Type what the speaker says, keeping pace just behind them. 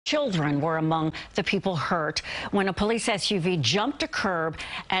Children were among the people hurt when a police SUV jumped a curb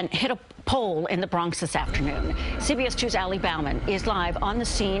and hit a pole in the Bronx this afternoon. CBS 2's Allie Bauman is live on the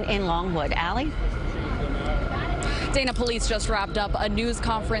scene in Longwood. Allie? Dana, police just wrapped up a news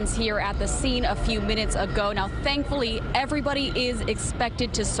conference here at the scene a few minutes ago. Now, thankfully, everybody is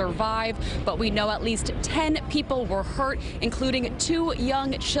expected to survive, but we know at least 10 people were hurt, including 2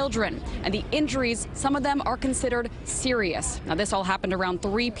 young children. And the injuries, some of them are considered serious. Now, this all happened around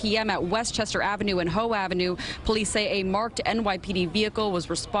 3 p.m. at Westchester Avenue and Hoe Avenue. Police say a marked NYPD vehicle was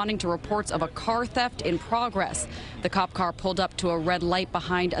responding to reports of a car theft in progress. The cop car pulled up to a red light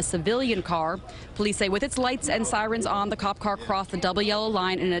behind a civilian car. Police say with its lights and sirens on, the cop car crossed the double yellow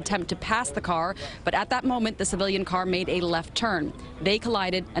line in an attempt to pass the car, but at that moment the civilian car made a left turn. They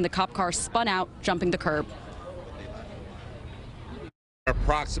collided and the cop car spun out, jumping the curb.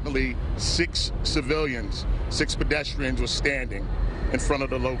 Approximately 6 civilians, 6 pedestrians were standing in front of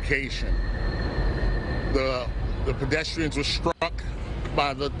the location. The pedestrians were struck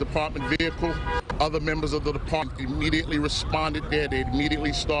by the department vehicle. Other members of the department immediately responded there. They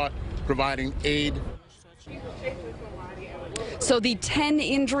immediately start providing aid. So the 10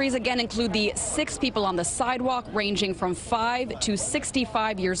 injuries again include the 6 people on the sidewalk ranging from 5 to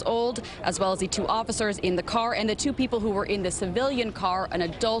 65 years old, as well as the 2 officers in the car and the 2 people who were in the civilian car, an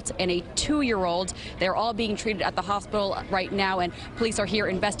adult and a 2-year-old. They're all being treated at the hospital right now, and police are here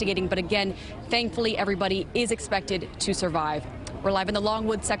investigating. But again, thankfully, everybody is expected to survive. We're live in the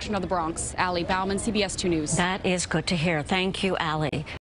Longwood section of the Bronx. Allie Bauman, CBS 2 News. That is good to hear. Thank you, Allie.